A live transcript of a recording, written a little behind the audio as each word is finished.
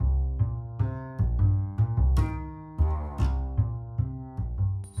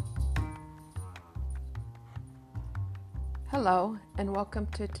Hello, and welcome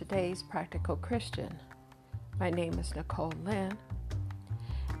to today's Practical Christian. My name is Nicole Lynn,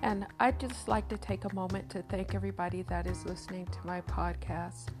 and I'd just like to take a moment to thank everybody that is listening to my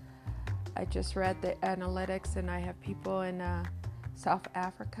podcast. I just read the analytics, and I have people in South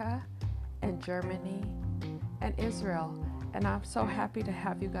Africa and Germany and Israel, and I'm so happy to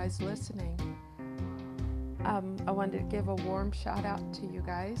have you guys listening. I wanted to give a warm shout out to you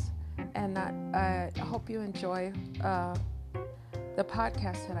guys, and I hope you enjoy the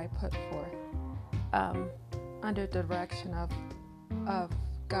podcast that I put forth under the direction of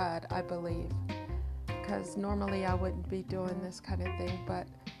God, I believe, because normally I wouldn't be doing this kind of thing, but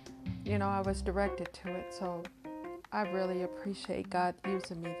I was directed to it, so I really appreciate God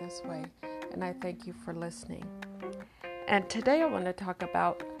using me this way, and I thank you for listening. And today I want to talk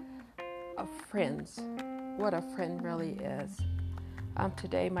about friends, what a friend really is.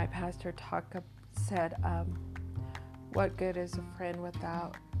 Today my pastor said, what good is a friend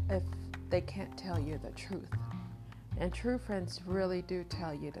if they can't tell you the truth? And true friends really do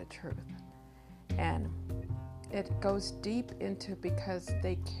tell you the truth. And it goes deep into because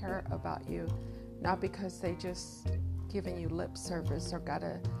they care about you, not because they just giving you lip service or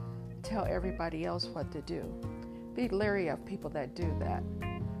gotta tell everybody else what to do. Be leery of people that do that.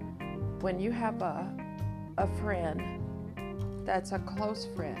 When you have a friend that's a close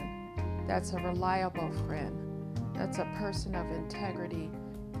friend, that's a reliable friend, that's a person of integrity,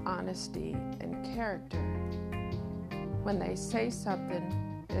 honesty, and character, when they say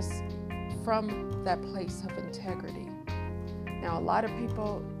something, it's from that place of integrity. Now, a lot of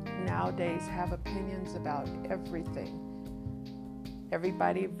people nowadays have opinions about everything.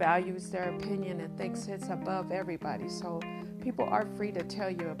 Everybody values their opinion and thinks it's above everybody, so people are free to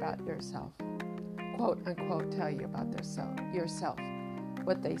tell you about yourself, quote unquote, tell you about yourself,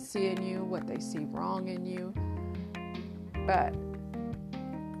 what they see in you, what they see wrong in you. But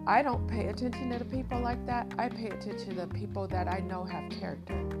I don't pay attention to the people like that. I pay attention to the people that I know have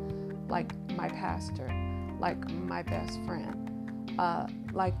character, like my pastor, like my best friend,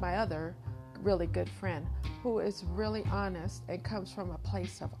 like my other really good friend, who is really honest and comes from a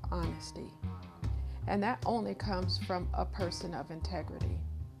place of honesty. And that only comes from a person of integrity.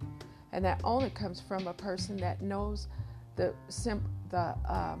 And that only comes from a person that knows the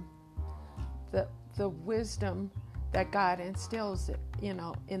wisdom that God instills, in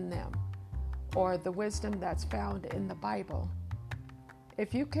them, or the wisdom that's found in the Bible.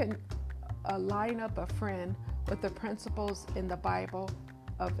 If you can line up a friend with the principles in the Bible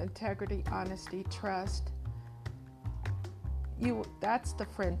of integrity, honesty, trust, that's the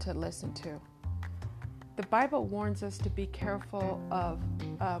friend to listen to. The Bible warns us to be careful of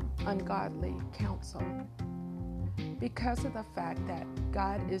ungodly counsel, because of the fact that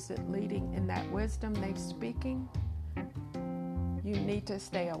God isn't leading in that wisdom they're speaking. You need to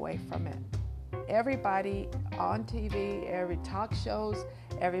stay away from it. Everybody on TV, every talk shows,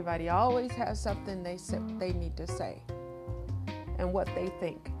 everybody always has something they need to say and what they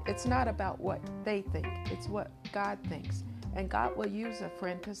think. It's not about what they think, it's what God thinks. And God will use a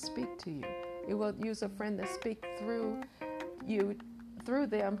friend to speak to you. He will use a friend to speak through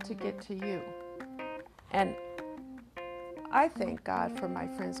them to get to you. And I thank God for my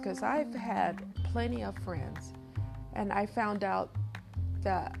friends, because I've had plenty of friends, and I found out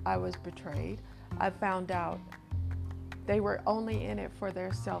that I was betrayed. I found out they were only in it for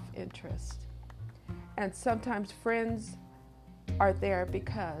their self-interest. And sometimes friends are there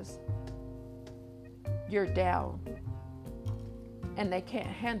because you're down and they can't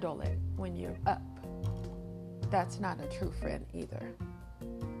handle it when you're up. That's not a true friend either.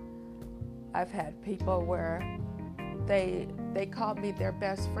 I've had people where they called me their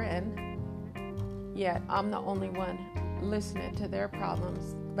best friend, yet I'm the only one listening to their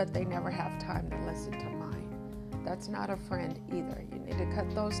problems, but they never have time to listen to mine. That's not a friend either. You need to cut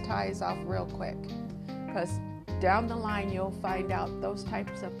those ties off real quick, because down the line you'll find out those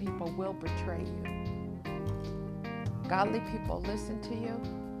types of people will betray you. Godly people listen to you,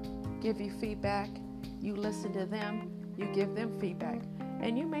 give you feedback, you listen to them, you give them feedback,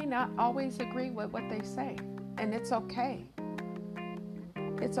 and you may not always agree with what they say, and it's okay.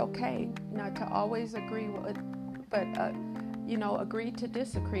 It's okay not to always agree with, but agree to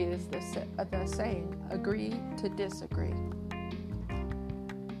disagree is the saying. Agree to disagree.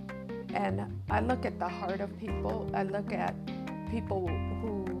 And I look at the heart of people. I look at people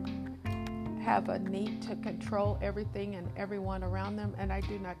who have a need to control everything and everyone around them, and I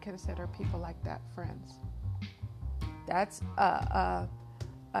do not consider people like that friends. That's a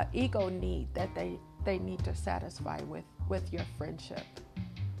ego need that they need to satisfy with your friendship.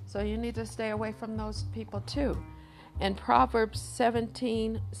 So you need to stay away from those people too. In Proverbs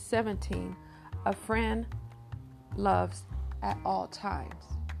 17:17, a friend loves at all times.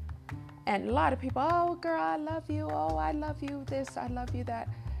 And a lot of people, oh, girl, I love you. Oh, I love you this, I love you that.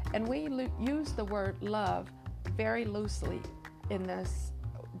 And we use the word love very loosely in this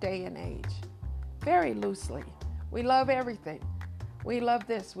day and age. Very loosely. We love everything. We love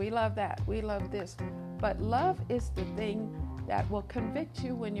this, we love that, we love this. But love is the thing that will convict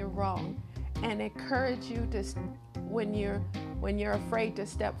you when you're wrong and encourage you to, when you're afraid to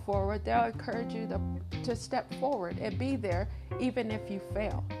step forward, they'll encourage you to step forward and be there even if you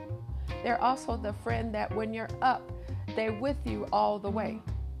fail. They're also the friend that when you're up, they're with you all the way,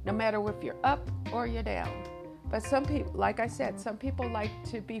 no matter if you're up or you're down. But some people, like I said, some people like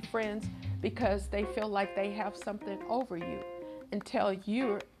to be friends because they feel like they have something over you until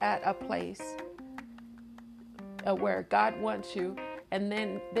you're at a place where God wants you, and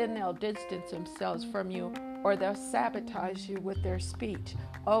then they'll distance themselves from you, or they'll sabotage you with their speech.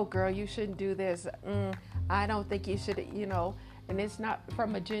 Oh, girl, you shouldn't do this. I don't think you should, and it's not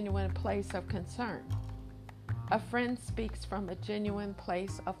from a genuine place of concern. A friend speaks from a genuine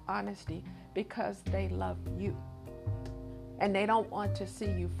place of honesty because they love you. And they don't want to see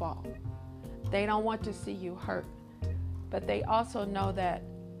you fall. They don't want to see you hurt. But they also know that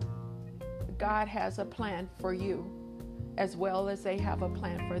God has a plan for you as well as they have a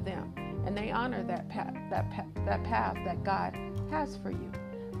plan for them. And they honor that path that God has for you.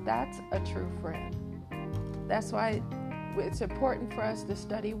 That's a true friend. That's why it's important for us to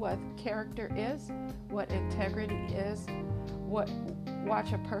study what character is, what integrity is,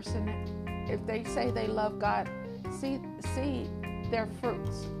 watch a person. If they say they love God, see their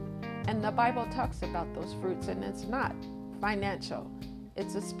fruits. And the Bible talks about those fruits, and it's not financial.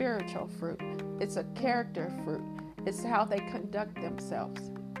 It's a spiritual fruit. It's a character fruit. It's how they conduct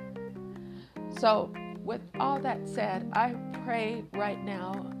themselves. So with all that said, I pray right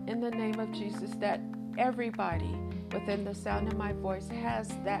now in the name of Jesus that everybody within the sound of my voice has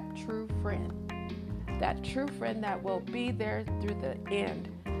that true friend that will be there through the end,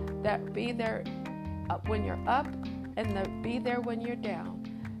 that be there when you're up, and be there when you're down,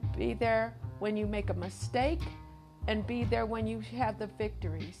 be there when you make a mistake, and be there when you have the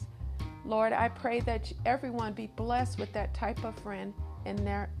victories. Lord, I pray that everyone be blessed with that type of friend in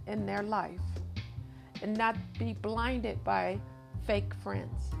their life, and not be blinded by fake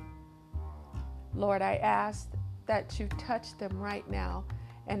friends. Lord, I ask that you touch them right now,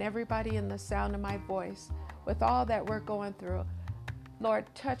 and everybody in the sound of my voice, with all that we're going through. Lord,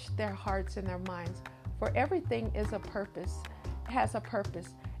 touch their hearts and their minds, for everything has a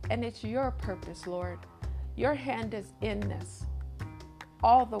purpose, and it's your purpose, Lord. Your hand is in this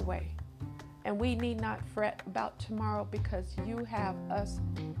all the way, and we need not fret about tomorrow because you have us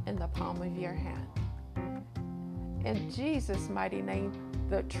in the palm of your hand. In Jesus' mighty name,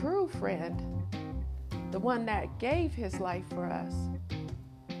 the true friend, the one that gave his life for us,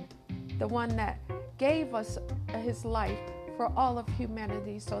 the one that gave us his life for all of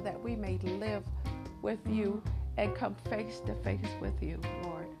humanity so that we may live with you and come face to face with you,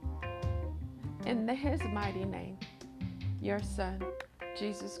 Lord. In his mighty name, your Son,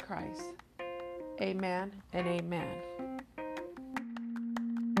 Jesus Christ. Amen and amen.